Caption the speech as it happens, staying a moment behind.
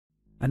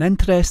An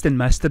interesting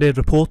mystery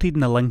reported in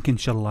the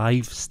Lincolnshire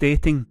Live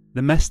stating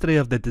the mystery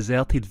of the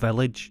deserted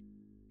village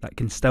that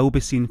can still be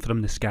seen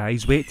from the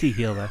skies. Wait till you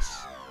hear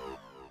this.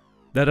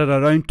 There are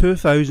around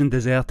 2,000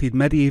 deserted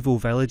medieval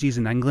villages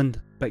in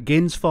England, but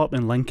Gainsthorpe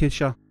in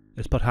Lincolnshire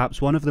is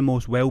perhaps one of the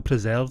most well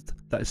preserved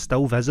that is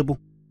still visible.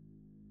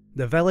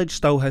 The village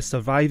still has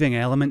surviving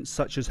elements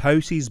such as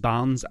houses,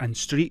 barns and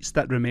streets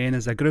that remain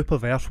as a group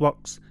of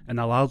earthworks in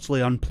a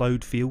largely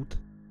unploughed field.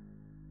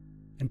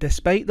 And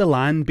despite the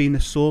land being the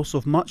source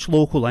of much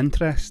local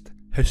interest,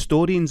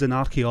 historians and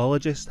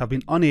archaeologists have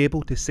been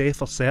unable to say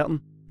for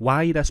certain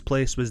why this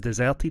place was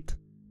deserted.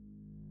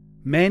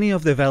 Many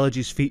of the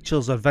village's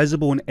features are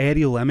visible in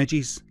aerial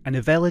images, and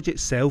the village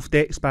itself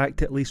dates back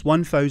to at least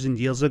 1,000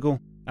 years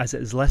ago, as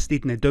it is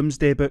listed in the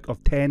Domesday Book of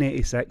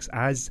 1086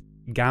 as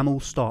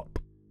GAINSTHORPE.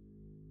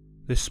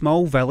 The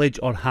small village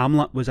or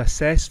hamlet was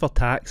assessed for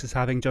tax as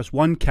having just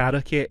one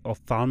carucate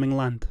of farming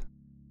land,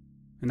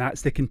 and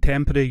that's the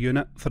contemporary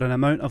unit for an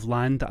amount of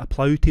land that a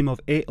plough team of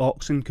 8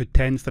 oxen could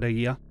tend for a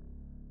year.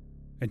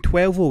 In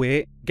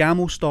 1208,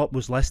 GAINSTHORPE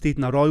was listed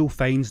in a royal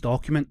fines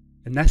document,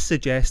 and this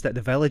suggests that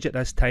the village at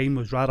this time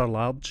was rather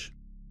large.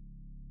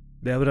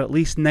 There were at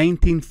least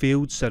 19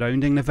 fields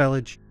surrounding the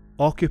village,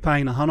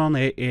 occupying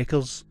 108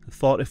 acres and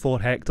 44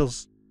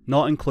 hectares,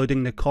 not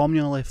including the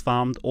communally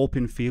farmed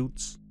open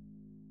fields.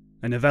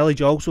 And the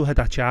village also had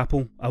a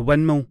chapel, a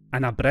windmill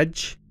and a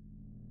bridge.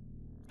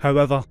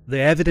 However, the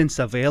evidence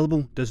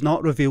available does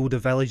not reveal the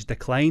village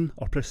decline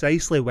or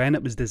precisely when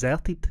it was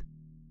deserted.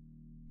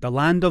 The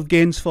land of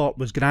Gainsthorpe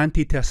was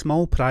granted to a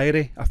small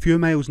priory a few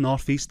miles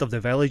northeast of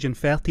the village in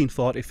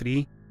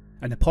 1343,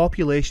 and the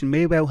population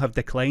may well have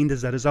declined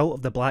as a result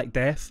of the Black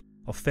Death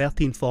of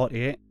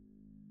 1348.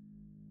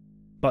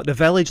 But the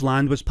village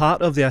land was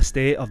part of the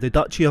estate of the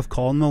Duchy of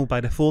Cornwall by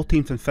the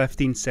 14th and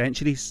 15th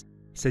centuries,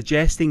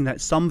 suggesting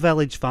that some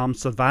village farms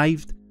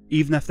survived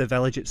even if the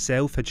village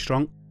itself had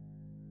shrunk.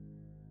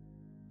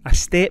 A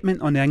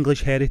statement on the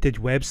English Heritage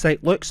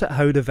website looks at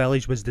how the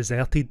village was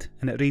deserted,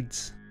 and it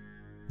reads,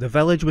 "The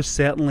village was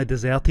certainly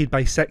deserted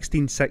by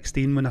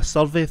 1616 when a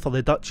survey for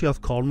the Duchy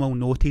of Cornwall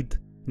noted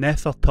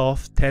never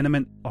toft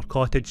tenement or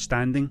cottage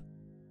standing."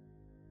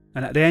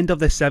 And at the end of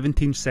the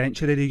 17th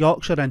century, the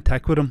Yorkshire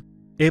antiquarian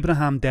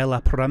Abraham de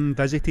la Prim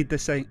visited the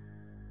site.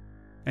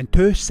 In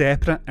 2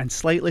 separate and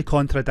slightly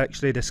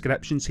contradictory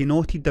descriptions, he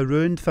noted the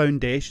ruined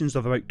foundations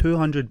of about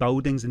 200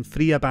 buildings in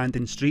 3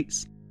 abandoned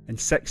streets in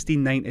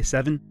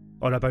 1697,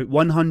 or about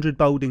 100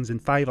 buildings in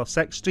 5 or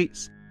 6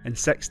 streets in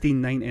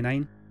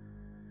 1699.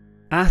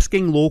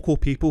 Asking local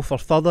people for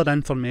further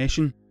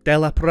information, de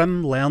la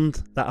Prim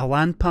learned that a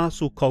land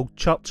parcel called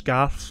Church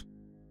Garth,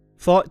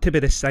 thought to be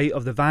the site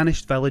of the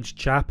vanished village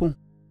chapel,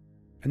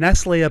 and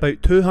this lay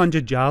about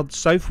 200 yards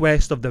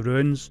southwest of the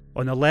ruins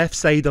on the left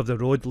side of the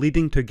road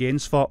leading to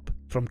Gainsthorpe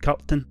from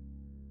Kirkton.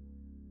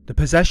 The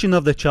position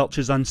of the church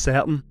is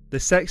uncertain. The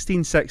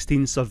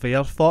 1616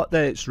 surveyor thought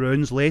that its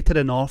ruins lay to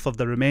the north of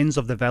the remains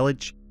of the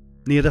village,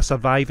 near a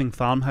surviving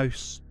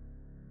farmhouse.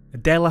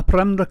 De la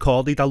Prim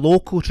recorded a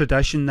local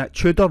tradition that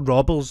Tudor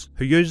robbers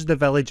who used the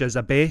village as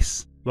a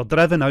base were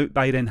driven out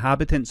by the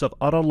inhabitants of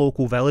other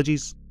local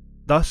villages,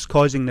 thus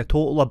causing the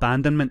total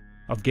abandonment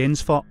of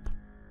Gainsthorpe.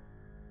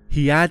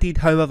 He added,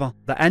 however,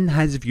 that in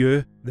his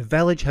view, the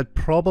village had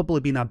probably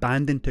been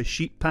abandoned to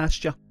sheep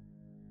pasture,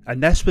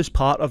 and this was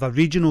part of a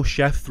regional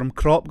shift from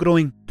crop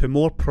growing to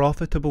more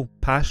profitable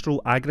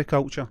pastoral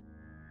agriculture.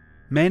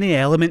 Many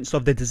elements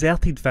of the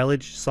deserted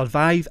village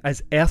survive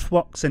as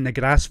earthworks in the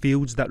grass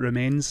fields that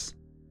remains.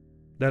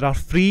 There are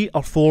 3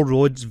 or 4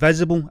 roads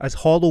visible as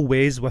hollow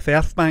ways with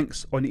earth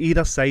banks on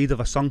either side of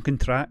a sunken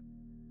track,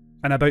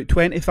 and about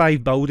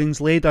 25 buildings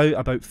laid out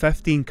about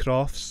 15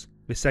 crofts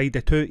beside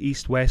the 2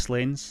 east-west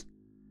lanes,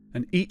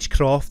 and each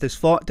croft is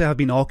thought to have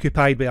been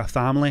occupied by a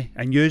family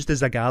and used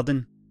as a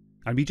garden.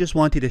 And we just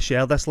wanted to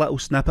share this little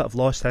snippet of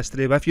lost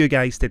history with you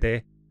guys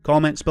today.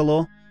 Comments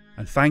below,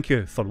 and thank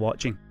you for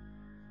watching.